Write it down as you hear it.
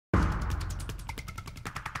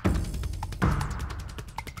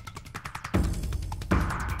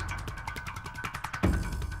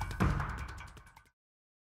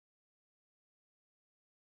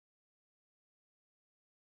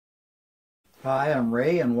Hi, I'm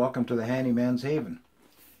Ray and welcome to the Handyman's Haven.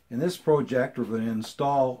 In this project we're going to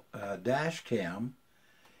install a dash cam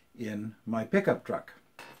in my pickup truck.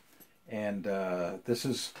 And this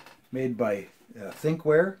is made by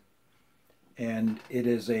Thinkware, and it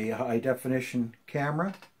is a high definition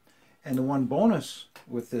camera. And the one bonus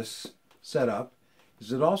with this setup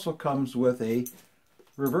is it also comes with a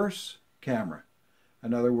reverse camera.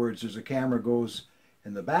 In other words, there's a camera goes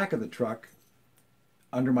in the back of the truck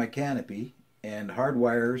under my canopy and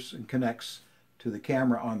hardwires and connects to the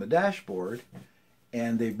camera on the dashboard,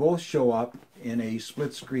 and they both show up in a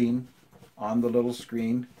split screen on the little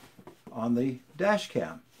screen on the dash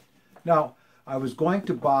cam. Now, I was going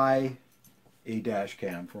to buy a dash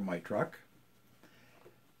cam for my truck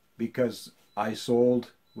because I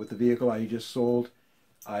sold, with the vehicle I just sold,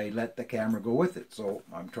 I let the camera go with it, so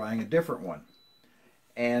I'm trying a different one.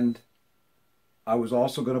 And I was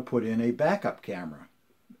also going to put in a backup camera.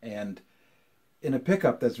 And in a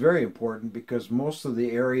pickup, that's very important because most of the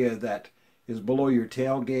area that is below your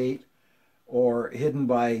tailgate or hidden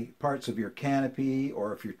by parts of your canopy,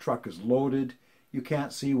 or if your truck is loaded, you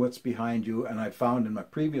can't see what's behind you. And I found in my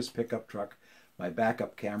previous pickup truck, my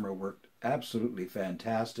backup camera worked absolutely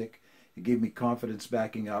fantastic. It gave me confidence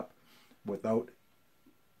backing up without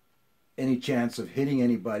any chance of hitting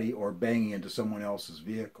anybody or banging into someone else's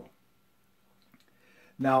vehicle.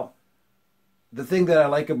 Now, the thing that I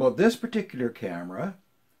like about this particular camera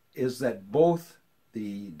is that both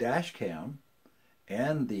the dash cam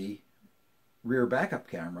and the rear backup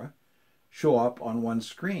camera show up on one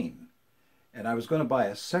screen. And I was going to buy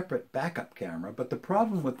a separate backup camera, but the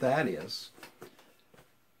problem with that is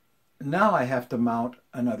now I have to mount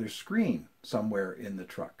another screen somewhere in the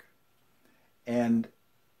truck. And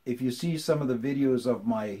if you see some of the videos of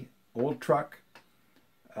my old truck,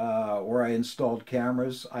 where I installed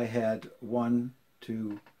cameras, I had 1,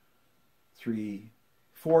 2, 3,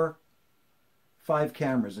 4, 5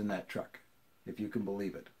 cameras in that truck, if you can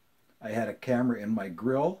believe it. I had a camera in my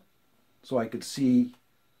grill, so I could see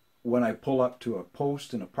when I pull up to a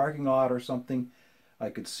post in a parking lot or something, I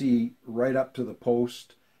could see right up to the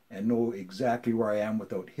post and know exactly where I am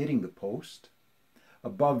without hitting the post.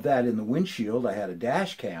 Above that, in the windshield, I had a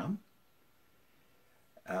dash cam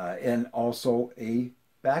and also a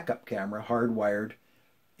backup camera hardwired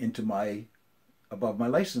into above my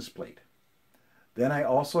license plate. Then I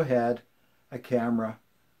also had a camera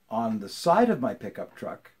on the side of my pickup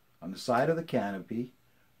truck, on the side of the canopy,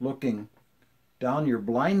 looking down your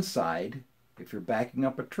blind side. If you're backing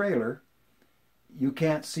up a trailer, you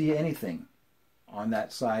can't see anything on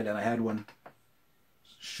that side, and I had one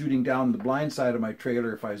shooting down the blind side of my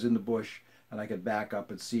trailer if I was in the bush, and I could back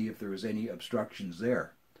up and see if there was any obstructions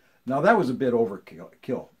there. Now that was a bit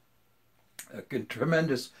overkill. A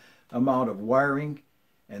tremendous amount of wiring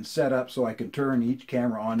and setup so I can turn each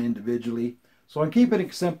camera on individually. So I'm keeping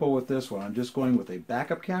it simple with this one. I'm just going with a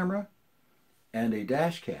backup camera and a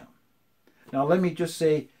dash cam. Now let me just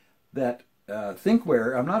say that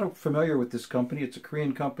Thinkware, I'm not familiar with this company. It's a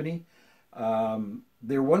Korean company.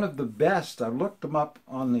 They're one of the best. I've looked them up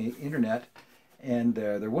on the internet, and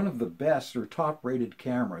they're one of the best or top rated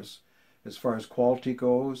cameras as far as quality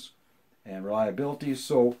goes and reliability.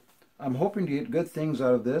 So I'm hoping to get good things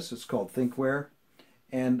out of this. It's called Thinkware.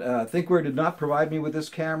 And Thinkware did not provide me with this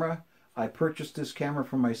camera. I purchased this camera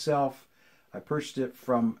for myself. I purchased it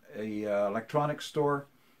from a electronics store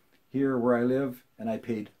here where I live, and I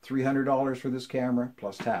paid $300 for this camera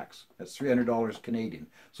plus tax. That's $300 Canadian.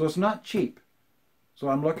 So it's not cheap. So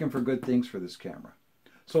I'm looking for good things for this camera.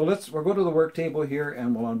 So we'll go to the work table here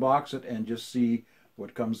and we'll unbox it and just see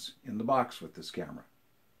what comes in the box with this camera.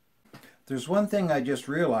 There's one thing I just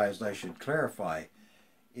realized I should clarify.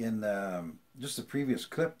 In just the previous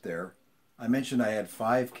clip there, I mentioned I had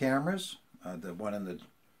 5 cameras. The one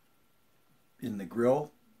in the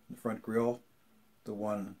grill, the front grill, the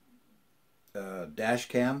one dash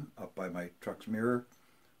cam up by my truck's mirror,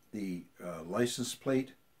 the license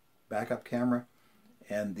plate backup camera,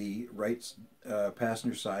 and the right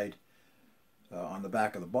passenger side on the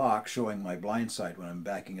back of the box showing my blind side when I'm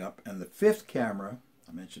backing up. And the 5th camera,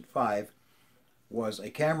 I mentioned 5, was a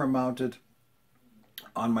camera mounted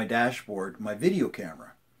on my dashboard, my video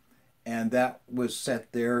camera. And that was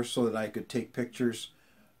set there so that I could take pictures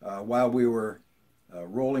while we were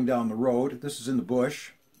rolling down the road. This is in the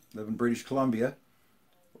bush. I live in British Columbia.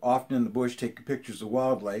 Often in the bush taking pictures of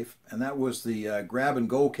wildlife. And that was the grab and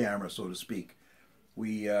go camera, so to speak.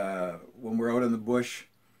 When we're out in the bush,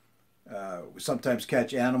 we sometimes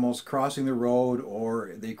catch animals crossing the road,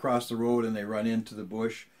 or they cross the road and they run into the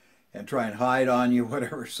bush and try and hide on you,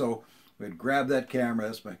 whatever. So we'd grab that camera.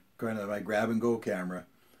 That's my grab and go camera.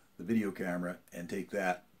 the video camera and take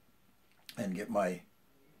that and get my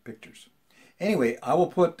pictures. Anyway, I will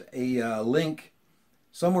put a link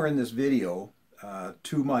somewhere in this video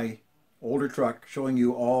to my older truck showing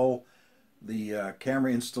you all the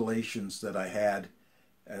camera installations that I had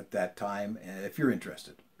at that time, and if you're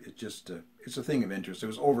interested. It's just it's a thing of interest. It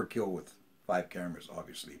was overkill with 5 cameras,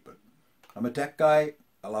 obviously, but I'm a tech guy.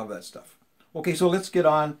 I love that stuff. Okay, so let's get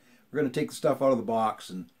on. We're going to take the stuff out of the box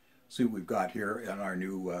and see what we've got here on our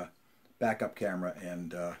new backup camera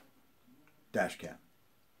and dash cam.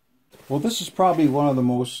 Well, this is probably one of the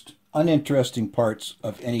most uninteresting parts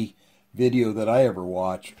of any video that I ever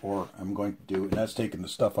watch or I'm going to do, and that's taking the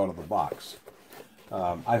stuff out of the box.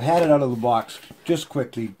 I've had it out of the box just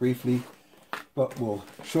quickly, briefly, but we'll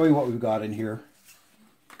show you what we've got in here.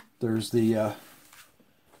 There's the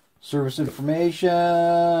service information,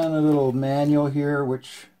 a little manual here,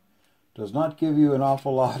 which does not give you an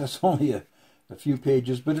awful lot. It's only a few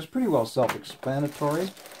pages, but it's pretty well self-explanatory.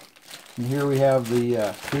 And here we have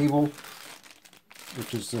the cable,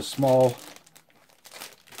 which is the small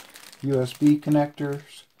USB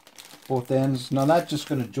connectors, both ends. Now that's just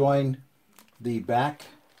going to join the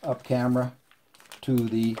backup camera to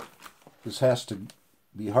the, this has to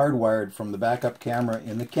be hardwired from the backup camera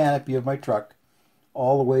in the canopy of my truck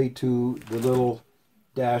all the way to the little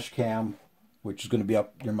dash cam, which is going to be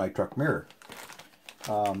up near my truck mirror.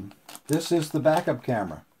 This is the backup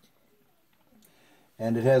camera,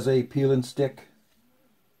 and it has a peel and stick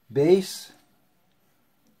base,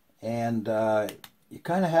 and you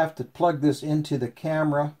kind of have to plug this into the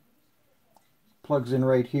camera. Plugs in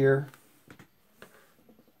right here.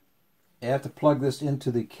 You have to plug this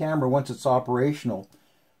into the camera once it's operational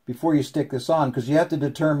before you stick this on, because you have to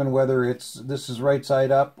determine whether this is right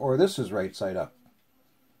side up or this is right side up.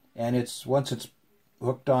 And once it's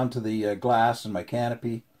hooked onto the glass in my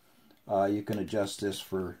canopy, you can adjust this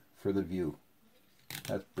for the view.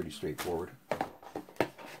 That's pretty straightforward.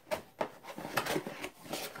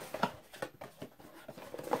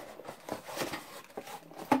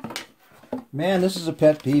 Man, this is a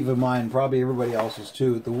pet peeve of mine, probably everybody else's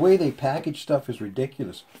too. The way they package stuff is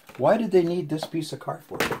ridiculous. Why did they need this piece of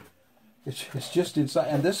cardboard? It's just inside,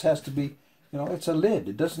 and this has to be, you know, it's a lid.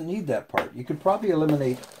 It doesn't need that part. You could probably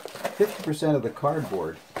eliminate 50% of the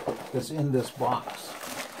cardboard that's in this box.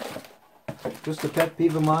 Just a pet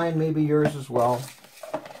peeve of mine, maybe yours as well.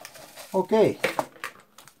 Okay.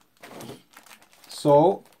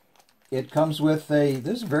 So, it comes with this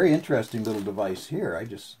is a very interesting little device here. I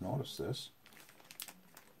just noticed this.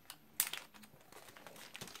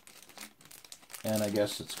 And I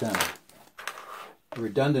guess it's kind of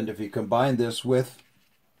redundant if you combine this with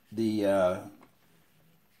the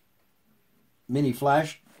mini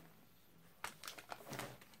flash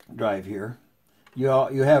drive here.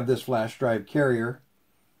 You have this flash drive carrier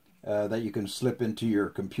that you can slip into your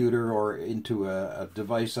computer or into a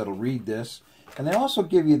device that'll read this. And they also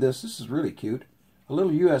give you this is really cute, a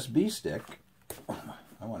little USB stick. I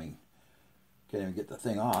can't even get the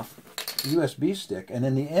thing off. USB stick, and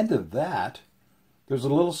in the end of that, there's a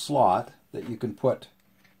little slot that you can put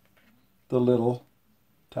the little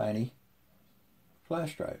tiny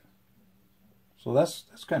flash drive. So that's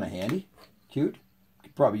kind of handy, cute. You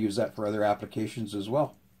could probably use that for other applications as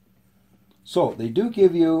well. So they do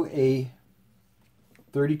give you a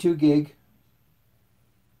 32 gig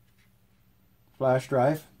flash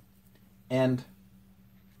drive, and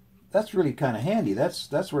that's really kind of handy.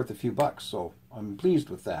 That's worth a few bucks, so I'm pleased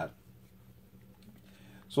with that.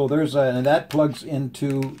 So there's and that plugs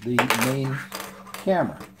into the main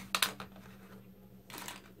camera.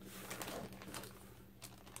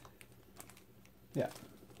 Yeah,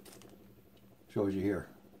 shows you here.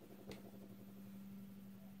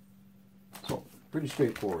 So pretty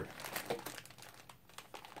straightforward.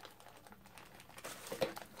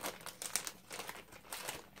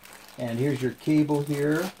 And here's your cable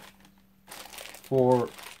here for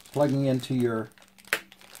plugging into your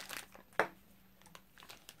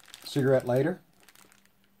cigarette lighter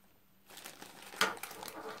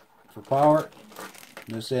for power.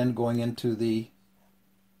 This end going into the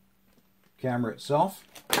camera itself.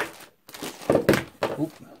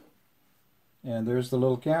 Oop. And there's the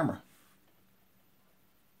little camera.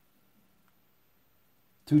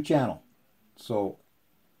 2-channel. So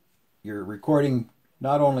you're recording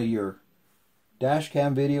not only your dash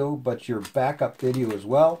cam video, but your backup video as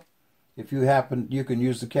well. If you happen, you can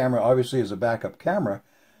use the camera obviously as a backup camera.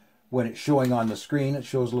 When it's showing on the screen, it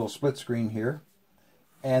shows a little split screen here.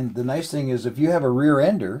 And the nice thing is if you have a rear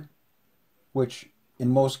ender, which in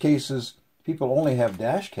most cases people only have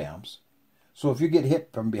dash cams, so if you get hit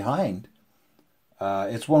from behind,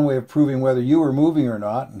 It's one way of proving whether you were moving or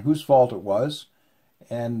not and whose fault it was.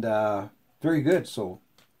 And very good. So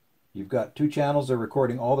you've got 2 channels that are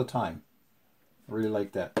recording all the time. I really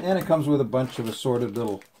like that. And it comes with a bunch of assorted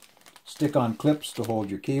little stick-on clips to hold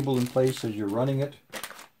your cable in place as you're running it.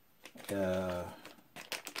 A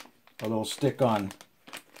little stick-on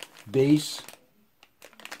base.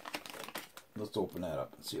 Let's open that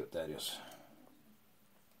up and see what that is.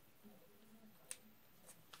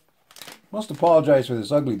 Must apologize for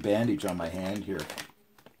this ugly bandage on my hand here.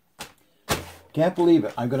 Can't believe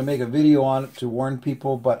it. I'm going to make a video on it to warn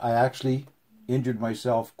people, but I actually injured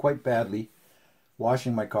myself quite badly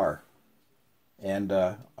washing my car. And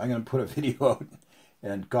I'm going to put a video out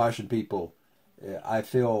and caution people. I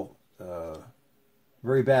feel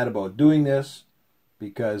very bad about doing this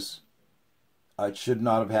because it should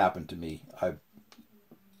not have happened to me. I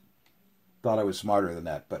thought I was smarter than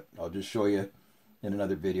that, but I'll just show you in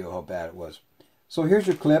another video how bad it was. So here's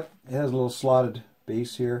your clip. It has a little slotted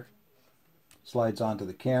base here. Slides onto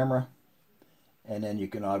the camera. And then you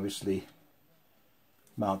can obviously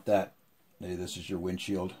mount that. Maybe this is your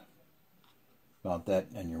windshield. Mount that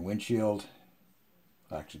in your windshield.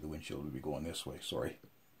 Actually, the windshield would be going this way, sorry.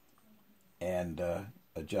 And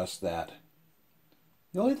adjust that.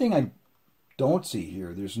 The only thing I don't see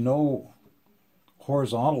here, there's no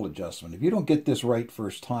horizontal adjustment. If you don't get this right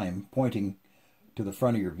first time, pointing to the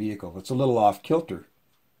front of your vehicle, if it's a little off kilter,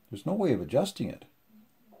 there's no way of adjusting it.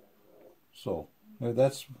 So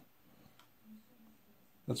that's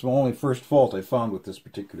my only first fault I found with this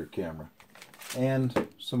particular camera. And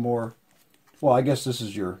some more. Well, I guess this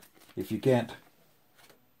is your, if you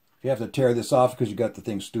have to tear this off because you got the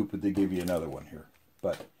thing stupid, they give you another one here.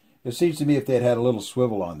 But it seems to me if they'd had a little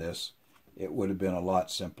swivel on this, it would have been a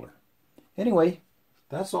lot simpler. Anyway,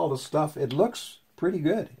 that's all the stuff. It looks pretty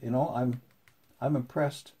good. You know, I'm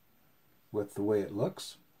impressed with the way it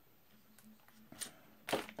looks.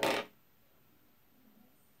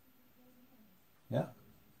 Yeah,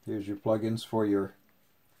 here's your plugins for your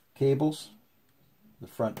cables. The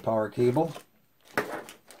front power cable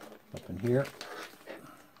up in here.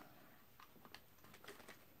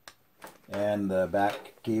 And the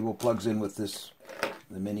back cable plugs in with the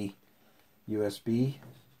mini USB.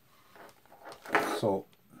 So,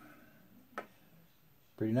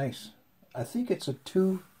 pretty nice. I think it's a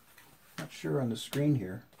 2, not sure on the screen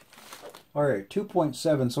here. Alright,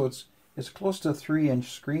 2.7, so it's close to a 3-inch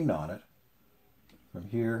screen on it. From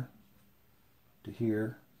here to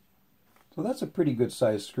here. So that's a pretty good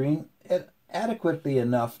sized screen. Adequately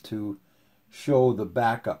enough to show the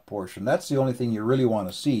backup portion. That's the only thing you really want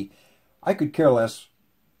to see. I could care less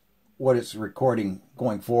what it's recording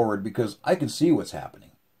going forward because I can see what's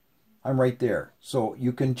happening. I'm right there. So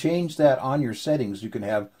you can change that on your settings. You can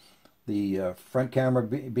have the front camera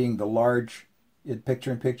being the large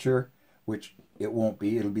picture-in-picture, which it won't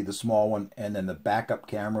be. It'll be the small one. And then the backup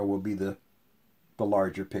camera will be the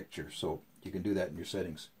larger picture. So you can do that in your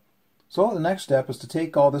settings. So the next step is to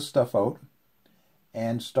take all this stuff out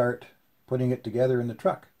and start putting it together in the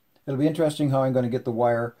truck. It'll be interesting how I'm going to get the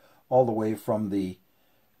wire all the way from the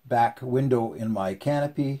back window in my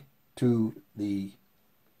canopy to the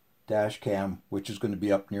dash cam, which is going to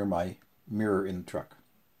be up near my mirror in the truck.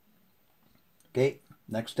 Okay,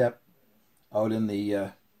 next step, out in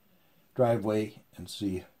the driveway and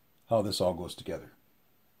see how this all goes together.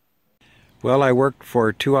 Well, I worked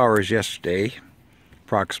for 2 hours yesterday,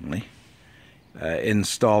 approximately,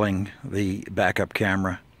 installing the backup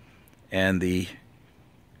camera and the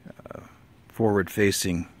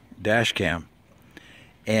forward-facing dash cam.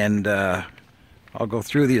 And I'll go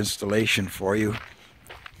through the installation for you.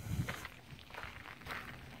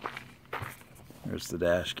 There's the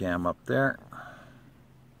dash cam up there.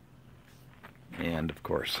 And of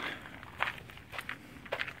course,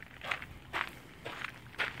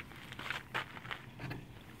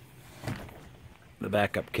 the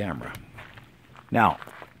backup camera. Now,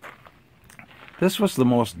 this was the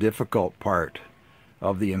most difficult part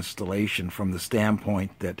of the installation from the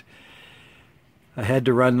standpoint that I had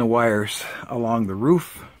to run the wires along the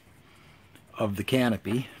roof of the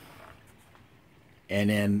canopy, and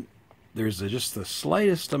then there's just the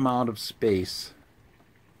slightest amount of space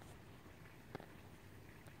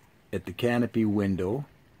at the canopy window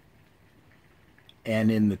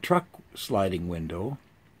and in the truck sliding window,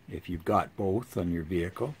 if you've got both on your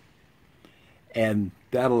vehicle, and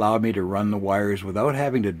that allowed me to run the wires without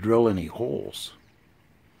having to drill any holes.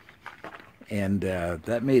 And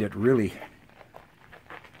that made it really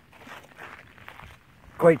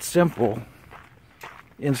quite simple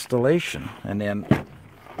installation. And then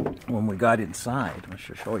when we got inside, I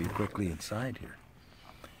should show you quickly inside here.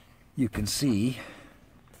 you can see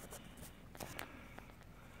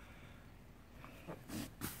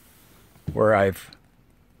where I've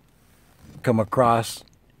come across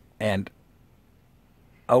and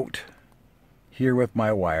out here with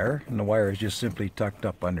my wire, and the wire is just simply tucked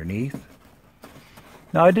up underneath.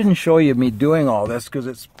 Now, I didn't show you me doing all this because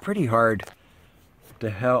it's pretty hard to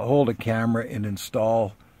hold a camera and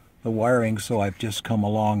install the wiring, so I've just come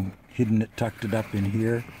along, hidden it, tucked it up in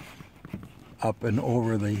here, up and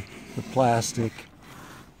over the plastic,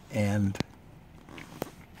 and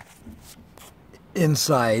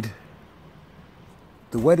inside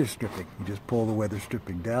the weather stripping. You just pull the weather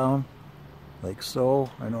stripping down like so.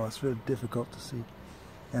 I know it's very difficult to see,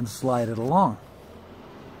 and slide it along.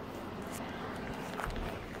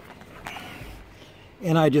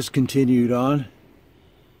 And I just continued on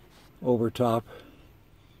over top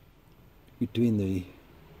between the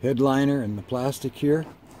headliner and the plastic here,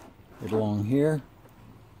 right along here.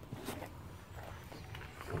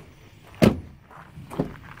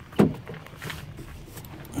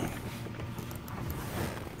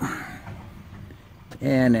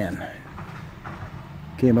 And then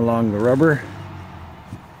came along the rubber.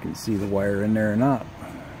 You can see the wire in there or not.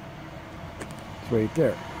 It's right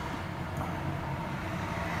there.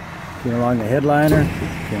 Came along the headliner,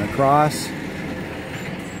 came across,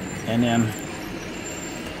 and then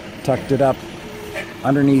tucked it up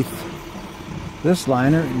underneath this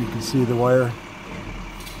liner, and you can see the wire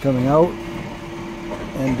coming out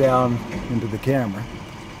and down into the camera.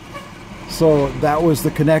 So that was the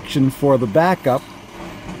connection for the backup.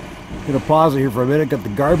 I'm going to pause it here for a minute. Got the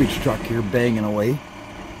garbage truck here banging away.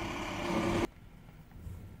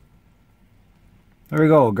 There we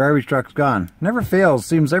go, garbage truck's gone. Never fails,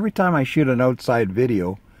 seems every time I shoot an outside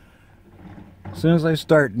video, as soon as I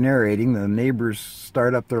start narrating, the neighbors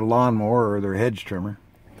start up their lawnmower or their hedge trimmer.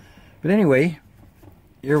 But anyway,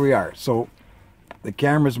 here we are. So the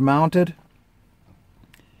camera's mounted,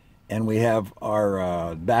 and we have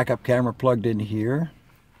our backup camera plugged in here.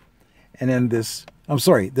 And then this, I'm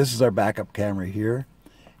sorry, this is our backup camera here.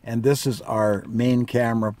 And this is our main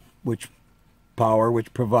camera, which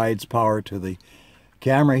provides power to the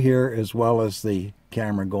camera here, as well as the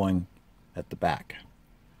camera going at the back.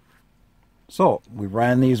 So we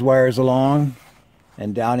ran these wires along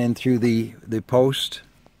and down in through the post.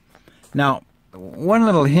 Now, one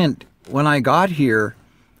little hint, when I got here,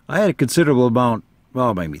 I had a considerable amount,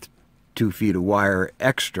 well, maybe 2 feet of wire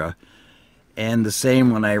extra, and the same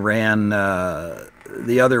when I ran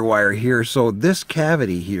the other wire here. So this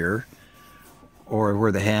cavity here, or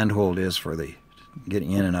where the handhold is for the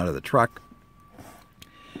getting in and out of the truck,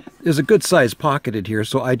 there's a good size pocketed here,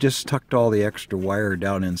 so I just tucked all the extra wire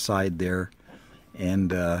down inside there,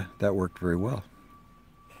 and that worked very well.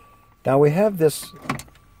 Now we have this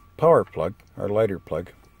power plug, our lighter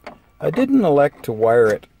plug. I didn't elect to wire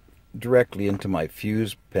it directly into my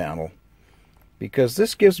fuse panel because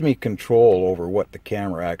this gives me control over what the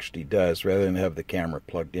camera actually does, rather than have the camera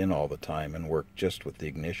plugged in all the time and work just with the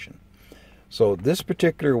ignition. So this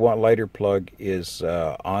particular lighter plug is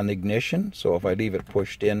on ignition, so if I leave it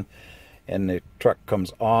pushed in and the truck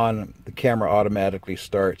comes on, the camera automatically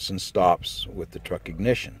starts and stops with the truck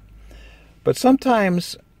ignition. But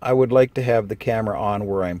sometimes I would like to have the camera on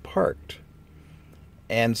where I'm parked.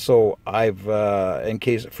 And so I've, in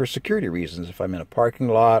case, for security reasons, if I'm in a parking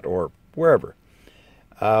lot or wherever.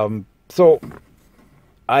 So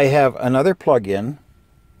I have another plug-in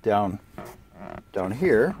down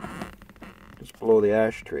here, just below the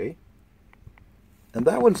ashtray, and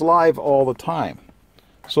that one's live all the time.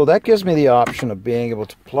 So that gives me the option of being able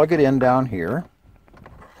to plug it in down here,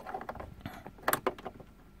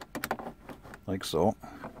 like so,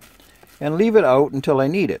 and leave it out until I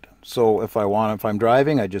need it. So if I'm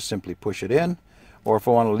driving, I just simply push it in, or if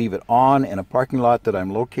I want to leave it on in a parking lot that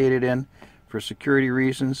I'm located in for security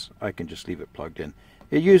reasons, I can just leave it plugged in.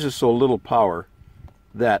 It uses so little power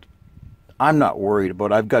that I'm not worried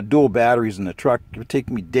about it. I've got dual batteries in the truck. It would take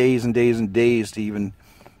me days and days and days to even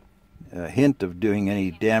hint of doing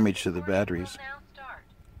any damage to the batteries.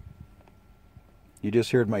 You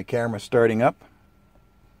just heard my camera starting up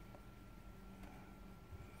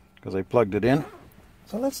because I plugged it in.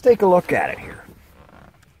 So let's take a look at it here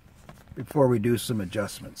before we do some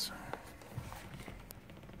adjustments.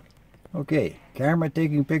 Okay, camera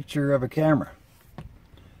taking picture of a camera.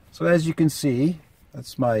 So as you can see,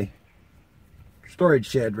 that's my storage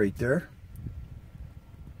shed right there,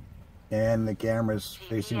 and the camera's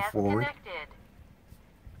facing forward,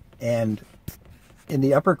 and in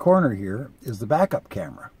the upper corner here is the backup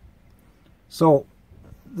camera. So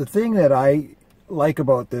the thing that I like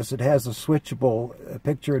about this, it has a switchable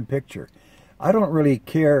picture-in-picture. I don't really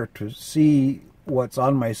care to see what's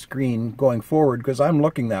on my screen going forward because I'm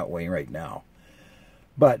looking that way right now.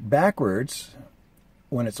 But backwards,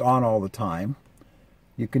 when it's on all the time,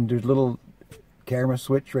 you can do a little camera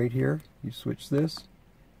switch right here. You switch this.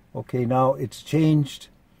 Okay, now it's changed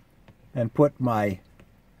and put my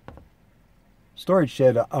storage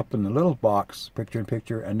shed up in the little box,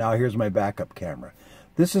 picture-in-picture, and now here's my backup camera.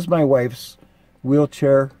 This is my wife's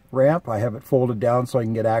wheelchair ramp. I have it folded down so I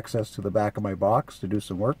can get access to the back of my box to do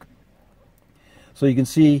some work. So you can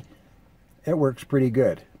see it works pretty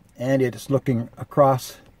good. And it's looking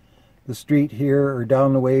across the street here or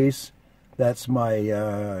down the ways. That's my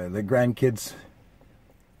the grandkids'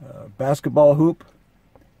 basketball hoop.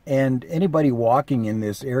 And anybody walking in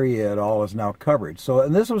this area at all is now covered. So,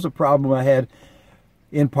 and this was a problem I had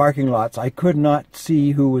in parking lots. I could not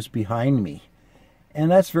see who was behind me. And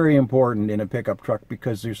that's very important in a pickup truck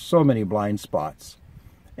because there's so many blind spots.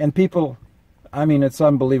 And people, I mean, it's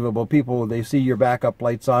unbelievable. People, they see your backup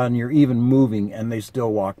lights on, you're even moving, and they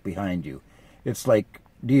still walk behind you. It's like,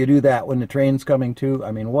 do you do that when the train's coming too?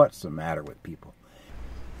 I mean, what's the matter with people?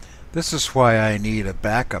 This is why I need a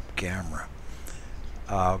backup camera.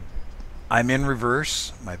 I'm in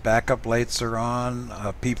reverse. My backup lights are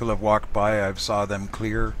on. People have walked by. I've saw them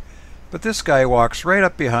clear. But this guy walks right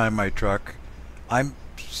up behind my truck. I'm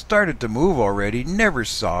started to move already. Never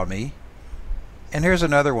saw me. And here's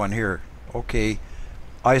another one here. Okay,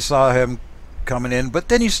 I saw him coming in, but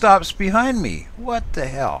then he stops behind me. What the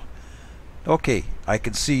hell? Okay, I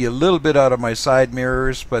can see a little bit out of my side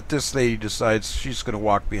mirrors, but this lady decides she's going to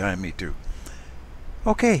walk behind me too.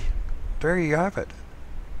 Okay, there you have it.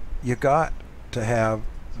 You got to have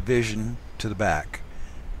vision to the back.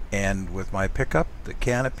 And with my pickup, the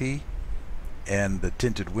canopy, and the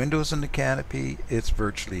tinted windows in the canopy, it's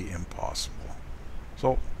virtually impossible.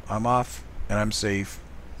 So I'm off, and I'm safe,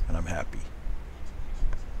 and I'm happy.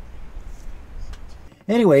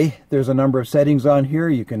 Anyway, there's a number of settings on here.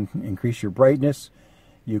 You can increase your brightness.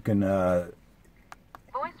 You can voice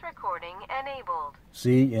recording enabled.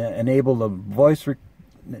 See, enable the voice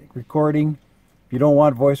recording. If you don't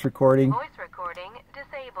want voice recording,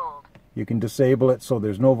 disabled. You can disable it so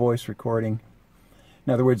there's no voice recording.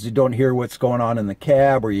 In other words, you don't hear what's going on in the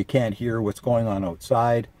cab, or you can't hear what's going on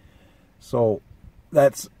outside. So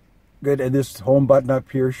that's good. And this home button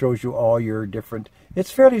up here shows you all your different,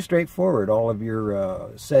 it's fairly straightforward, all of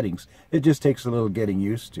your settings. It just takes a little getting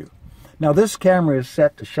used to. Now this camera is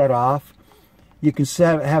set to shut off. You can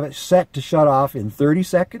have it set to shut off in 30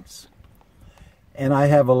 seconds. And I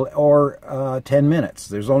have, 10 minutes.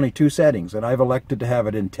 There's only two settings, and I've elected to have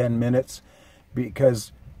it in 10 minutes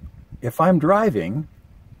because if I'm driving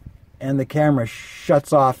and the camera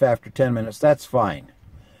shuts off after 10 minutes, that's fine.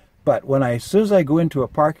 But when as soon as I go into a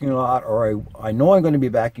parking lot or I know I'm going to be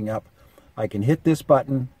backing up, I can hit this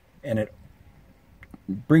button and it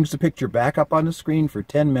brings the picture back up on the screen for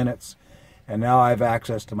 10 minutes, and now I have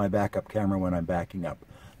access to my backup camera when I'm backing up.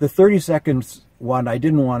 The 30 seconds one I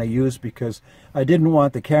didn't want to use because I didn't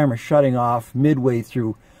want the camera shutting off midway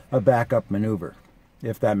through a backup maneuver,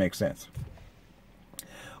 if that makes sense.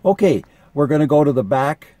 Okay, we're going to go to the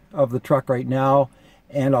back of the truck right now,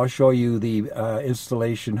 and I'll show you the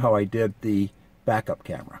installation, how I did the backup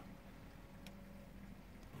camera.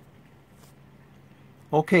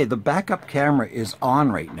 Okay, the backup camera is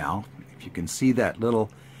on right now. If you can see that little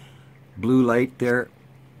blue light there,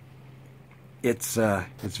 it's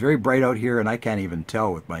very bright out here, and I can't even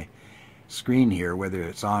tell with my screen here whether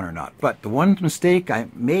it's on or not. But the one mistake I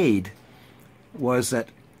made was that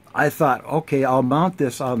I thought, okay, I'll mount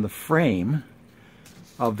this on the frame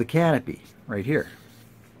of the canopy right here,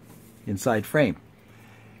 inside frame,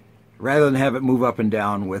 rather than have it move up and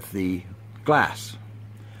down with the glass.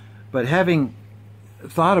 But having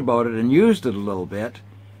thought about it and used it a little bit,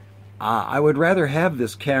 I would rather have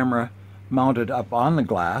this camera mounted up on the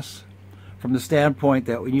glass, from the standpoint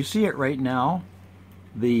that when you see it right now,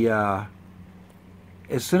 as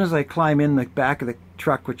soon as I climb in the back of the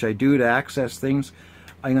truck, which I do to access things,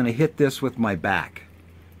 I'm going to hit this with my back,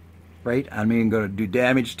 right? I mean, I'm going to do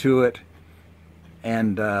damage to it.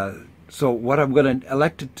 And so what I'm going to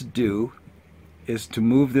elect it to do is to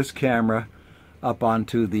move this camera up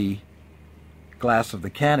onto the glass of the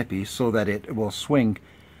canopy so that it will swing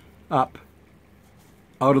up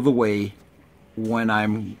out of the way when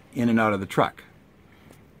I'm in and out of the truck.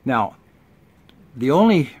 Now, the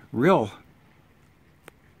only real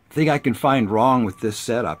thing I can find wrong with this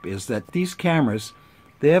setup is that these cameras,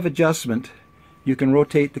 they have adjustment. You can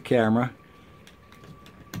rotate the camera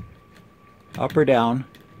up or down,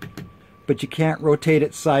 but you can't rotate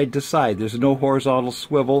it side to side. There's no horizontal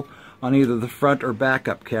swivel on either the front or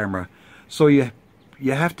backup camera. So you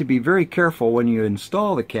have to be very careful when you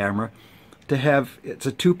install the camera to have, it's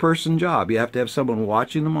a two-person job. You have to have someone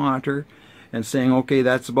watching the monitor and saying, okay,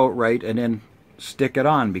 that's about right, and then stick it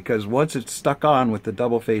on, because once it's stuck on with the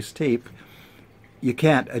double-face tape, you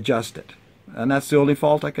can't adjust it. And that's the only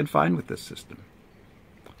fault I can find with this system.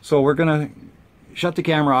 So we're going to shut the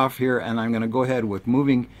camera off here, and I'm going to go ahead with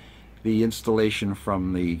moving the installation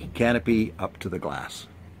from the canopy up to the glass.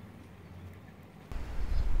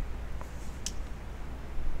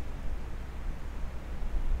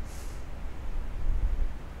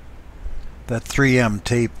 That 3M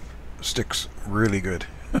tape sticks really good.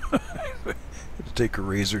 To take a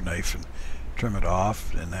razor knife and trim it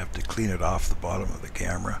off, and have to clean it off the bottom of the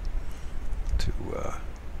camera to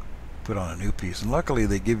put on a new piece. And luckily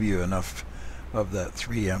they give you enough of that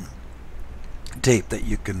 3M tape that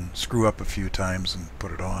you can screw up a few times and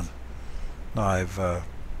put it on. Now I've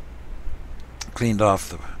cleaned off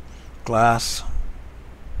the glass.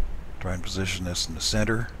 Try and position this in the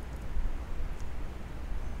center.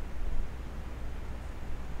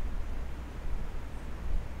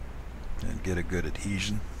 And get a good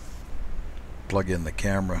adhesion. Plug in the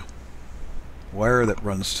camera wire that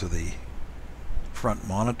runs to the front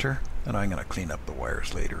monitor, and I'm going to clean up the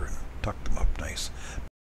wires later and tuck them up nice.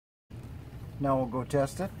 Now we'll go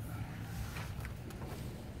test it.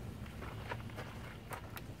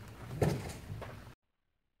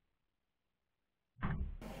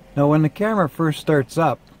 Now when the camera first starts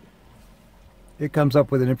up, it comes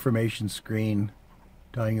up with an information screen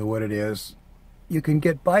telling you what it is. You can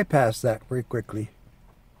bypass that very quickly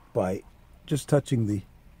by just touching the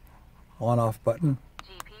on-off button,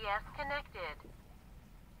 GPS connected.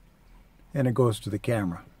 and it goes to the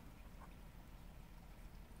camera.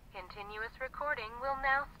 Continuous recording will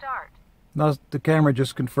now start. Now the camera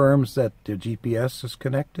just confirms that the GPS is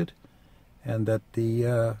connected and that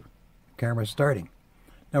the camera is starting.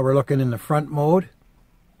 Now we're looking in the front mode,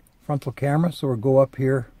 frontal camera, so we'll go up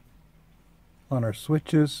here on our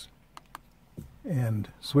switches and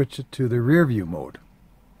switch it to the rear view mode.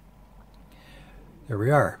 There we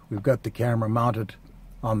are. We've got the camera mounted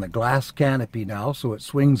on the glass canopy now, so it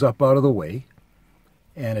swings up out of the way,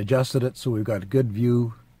 and adjusted it so we've got a good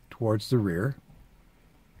view towards the rear.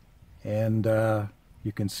 And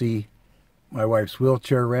you can see my wife's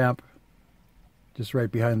wheelchair ramp just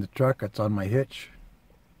right behind the truck. It's on my hitch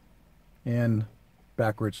and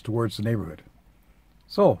backwards towards the neighborhood.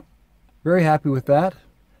 So very happy with that.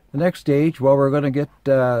 The next stage, well, we're going to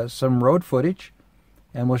get some road footage,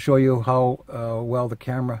 and we'll show you how well the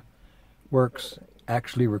camera works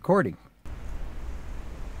actually recording.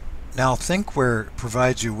 Now Thinkware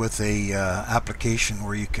provides you with a application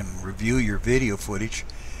where you can review your video footage,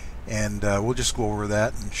 and we'll just go over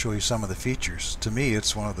that and show you some of the features. To me,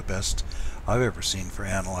 it's one of the best I've ever seen for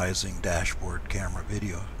analyzing dashboard camera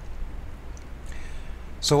video.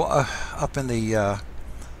 So up in the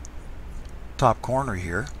top corner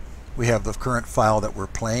here, we have the current file that we're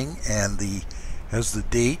playing, and has the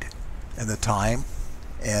date and the time,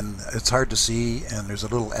 and it's hard to see, and there's a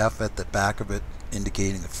little F at the back of it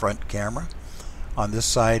indicating the front camera. On this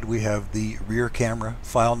side we have the rear camera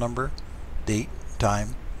file number, date,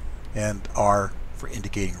 time, and R for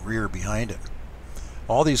indicating rear behind it.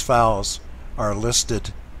 All these files are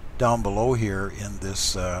listed down below here in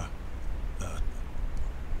this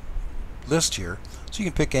list here, so you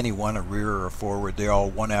can pick any one, a rear or a forward. They're all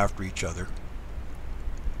one after each other.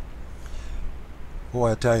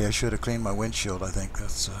 Boy, I tell you, I should have cleaned my windshield. I think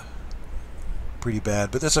that's pretty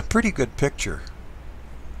bad, but that's a pretty good picture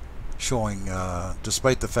showing,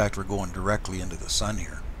 despite the fact we're going directly into the sun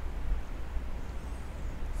here.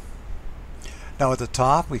 Now at the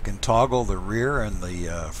top we can toggle the rear and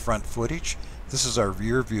the front footage. This is our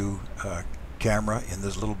rear view camera in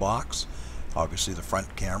this little box, obviously the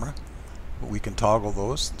front camera, but we can toggle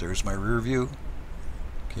those. There's my rear view,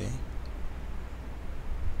 okay,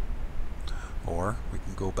 or we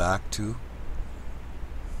can go back to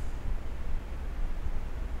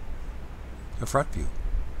the front view,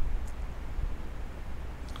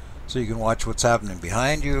 so you can watch what's happening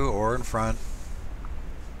behind you or in front,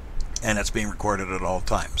 and it's being recorded at all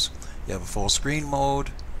times. You have a full screen mode,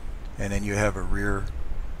 and then you have a rear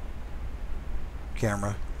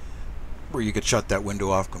camera where you could shut that window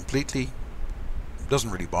off completely. It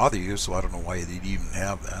doesn't really bother you, so I don't know why they'd even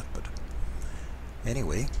have that, but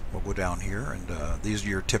anyway, we'll go down here, and these are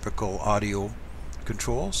your typical audio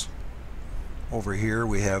controls. Over here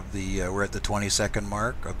we have we're at the 20-second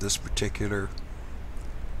mark of this particular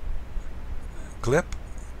clip.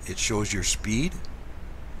 It shows your speed,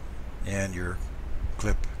 and your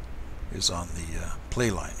clip is on the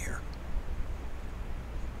play line here.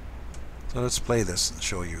 So let's play this and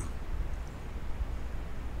show you.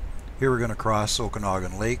 Here we're going to cross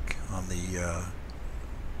Okanagan Lake on the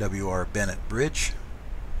W.R. Bennett Bridge.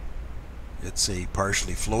 It's a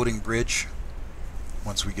partially floating bridge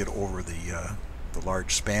once we get over the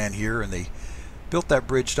large span here, and they built that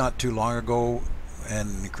bridge not too long ago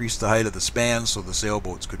and increased the height of the span so the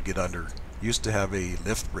sailboats could get under. Used to have a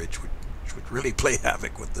lift bridge which would really play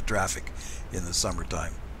havoc with the traffic in the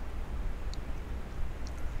summertime.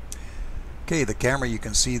 Okay, the camera, you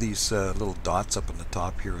can see these little dots up on the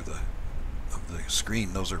top here of the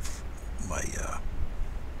screen. Those are my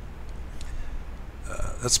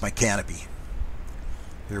that's my canopy.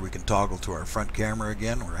 Here we can toggle to our front camera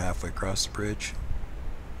again. We're halfway across the bridge.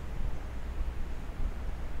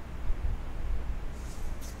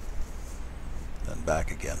 And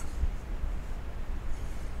back again.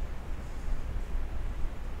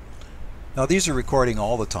 Now these are recording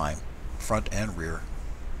all the time, front and rear.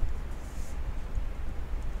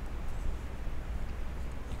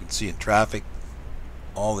 You can see in traffic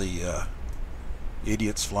all the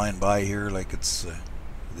idiots flying by here like it's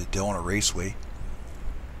the Daytona Raceway.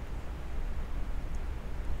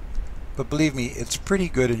 But believe me, it's pretty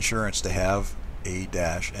good insurance to have a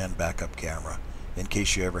dash and backup camera in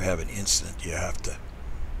case you ever have an incident you have to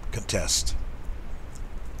contest.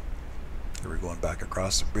 Here we're going back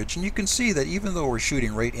across the bridge, and you can see that even though we're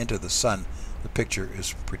shooting right into the sun, the picture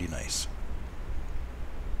is pretty nice.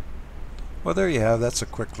 Well, there you have. That's a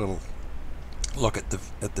quick little look at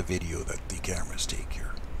the video that the cameras take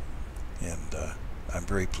here, and I'm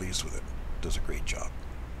very pleased with it. It does a great job.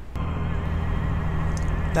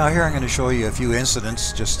 Now here I'm going to show you a few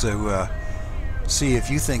incidents just to see if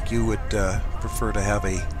you think you would prefer to have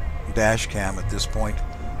a dash cam at this point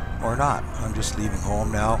or not. I'm just leaving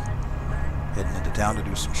home now, heading into town to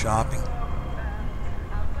do some shopping.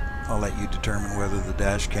 I'll let you determine whether the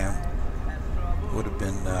dash cam would have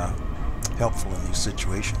been helpful in these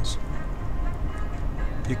situations.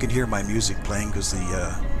 You can hear my music playing because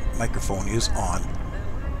the microphone is on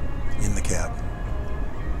in the cab.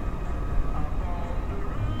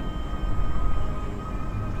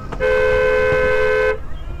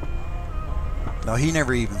 Now he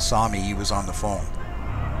never even saw me, he was on the phone.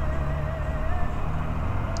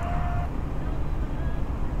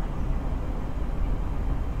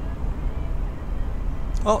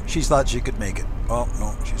 Oh, she thought she could make it. Oh,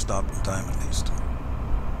 no, she stopped in time at least.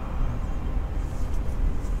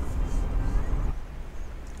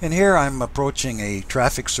 And here I'm approaching a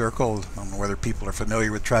traffic circle. I don't know whether people are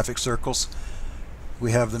familiar with traffic circles.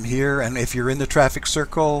 We have them here, and if you're in the traffic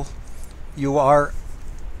circle, you have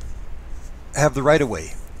the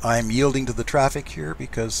right-of-way. I'm yielding to the traffic here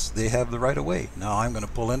because they have the right-of-way. Now I'm going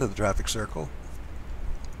to pull into the traffic circle.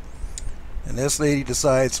 And this lady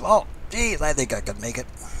decides, oh, geez, I think I could make it.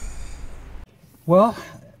 Well,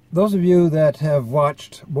 those of you that have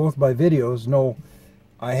watched both my videos know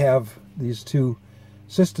I have these two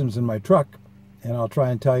systems in my truck, and I'll try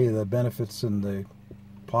and tell you the benefits and the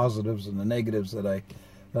positives and the negatives that I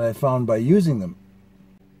found by using them.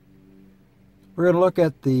 We're going to look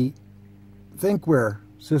at the Thinkware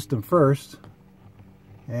system first,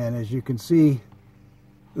 and as you can see,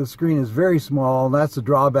 the screen is very small, and that's a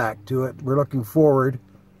drawback to it. We're looking forward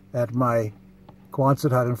at my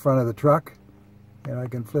Quonset hut in front of the truck, and I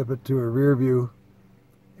can flip it to a rear view,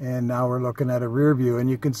 and now we're looking at a rear view, and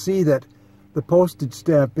you can see that the postage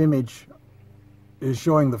stamp image is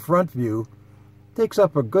showing the front view. Takes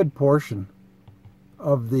up a good portion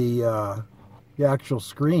of the actual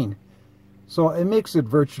screen, so it makes it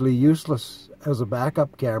virtually useless as a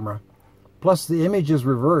backup camera. Plus the image is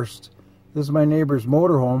reversed. This is my neighbor's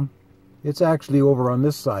motorhome. It's actually over on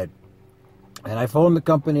this side, and I phoned the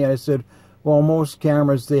company. I said, well, most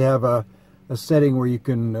cameras, they have a setting where you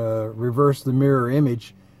can reverse the mirror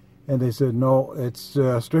image, and they said no, it's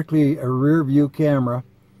strictly a rear view camera,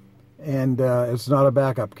 and it's not a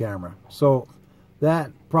backup camera. So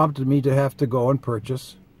that prompted me to have to go and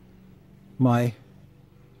purchase my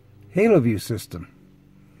Haloview system.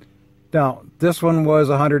 Now, this one was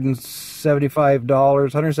 $175,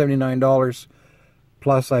 $179,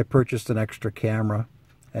 plus I purchased an extra camera,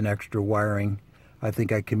 an extra wiring. I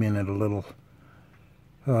think I came in at a little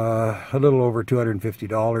over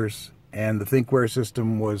 $250, and the Thinkware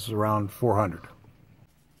system was around $400.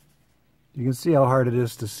 You can see how hard it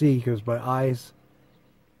is to see because my eyes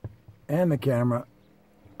and the camera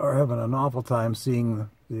are having an awful time seeing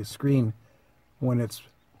the screen when it's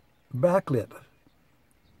backlit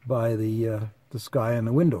by the sky and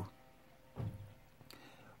the window.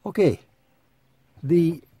 Okay,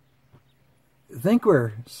 the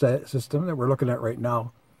Thinkware system that we're looking at right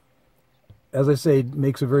now as I say,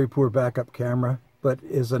 makes a very poor backup camera, but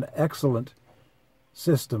is an excellent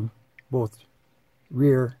system, both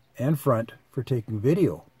rear and front, for taking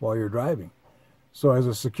video while you're driving. So as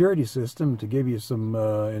a security system, to give you some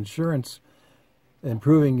insurance and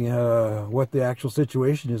proving what the actual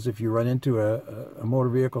situation is if you run into a motor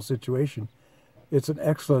vehicle situation, it's an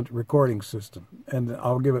excellent recording system. And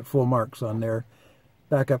I'll give it full marks on there.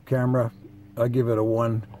 Backup camera, I'll give it a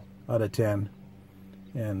 1 out of 10.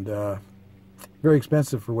 And very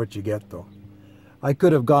expensive for what you get, though. I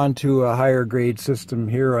could have gone to a higher grade system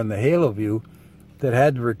here on the Haloview that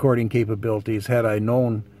had recording capabilities had I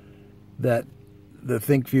known that the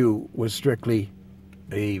Thinkware was strictly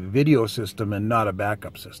a video system and not a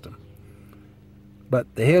backup system.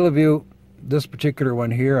 But the Haloview, this particular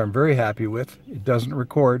one here, I'm very happy with. It doesn't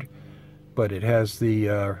record, but it has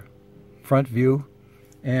the front view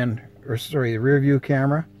and, the rear view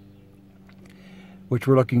camera, which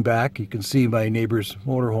we're looking back. You can see my neighbor's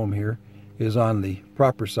motorhome here is on the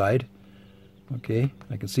proper side. Okay,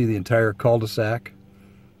 I can see the entire cul-de-sac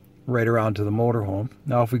right around to the motorhome.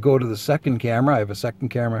 Now if we go to the second camera, I have a second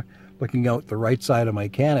camera looking out the right side of my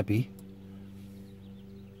canopy.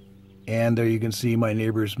 And there you can see my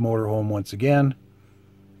neighbor's motorhome once again.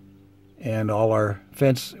 And all our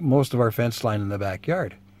fence, most of our fence line in the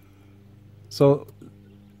backyard. So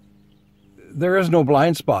there is no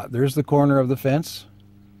blind spot. There's the corner of the fence.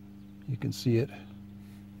 You can see it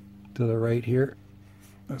to the right here.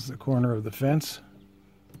 That's the corner of the fence.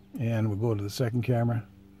 And we'll go to the second camera.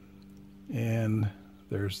 And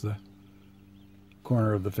there's the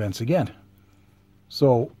corner of the fence again.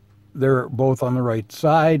 So they're both on the right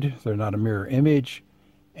side. They're not a mirror image.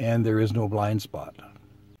 And there is no blind spot.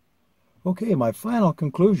 Okay, my final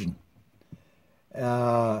conclusion.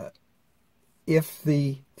 If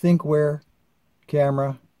the Thinkware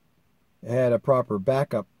camera had a proper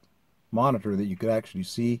backup monitor that you could actually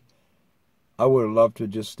see, I would have loved to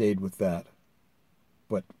have just stayed with that.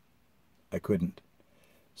 But I couldn't.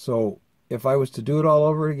 So if I was to do it all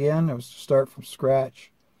over again, I was to start from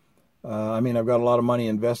scratch. I mean, I've got a lot of money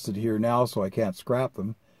invested here now, so I can't scrap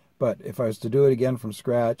them. But if I was to do it again from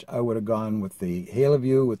scratch, I would have gone with the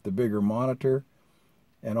Haloview with the bigger monitor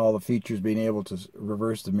and all the features, being able to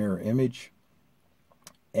reverse the mirror image,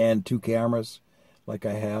 and 2 cameras like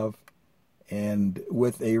I have, and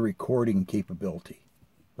with a recording capability.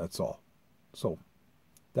 That's all. So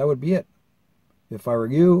that would be it. If I were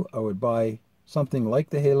you, I would buy something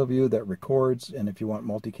like the Haloview that records, and if you want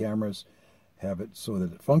multi-cameras, have it so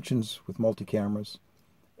that it functions with multi-cameras,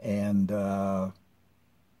 and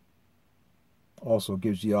also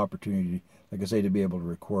gives you the opportunity, like I say, to be able to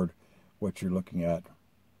record what you're looking at.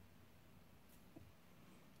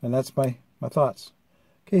 And that's my thoughts.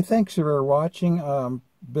 Okay, thanks for watching.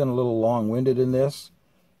 Been a little long-winded in this.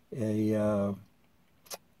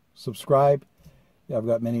 Subscribe. I've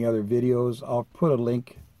got many other videos. I'll put a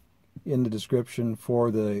link in the description for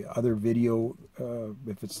the other video,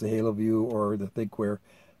 if it's the Haloview or the Thinkware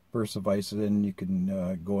VersaVice, then you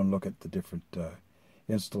can go and look at the different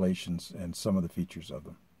installations and some of the features of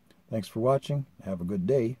them. Thanks for watching. Have a good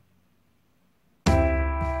day.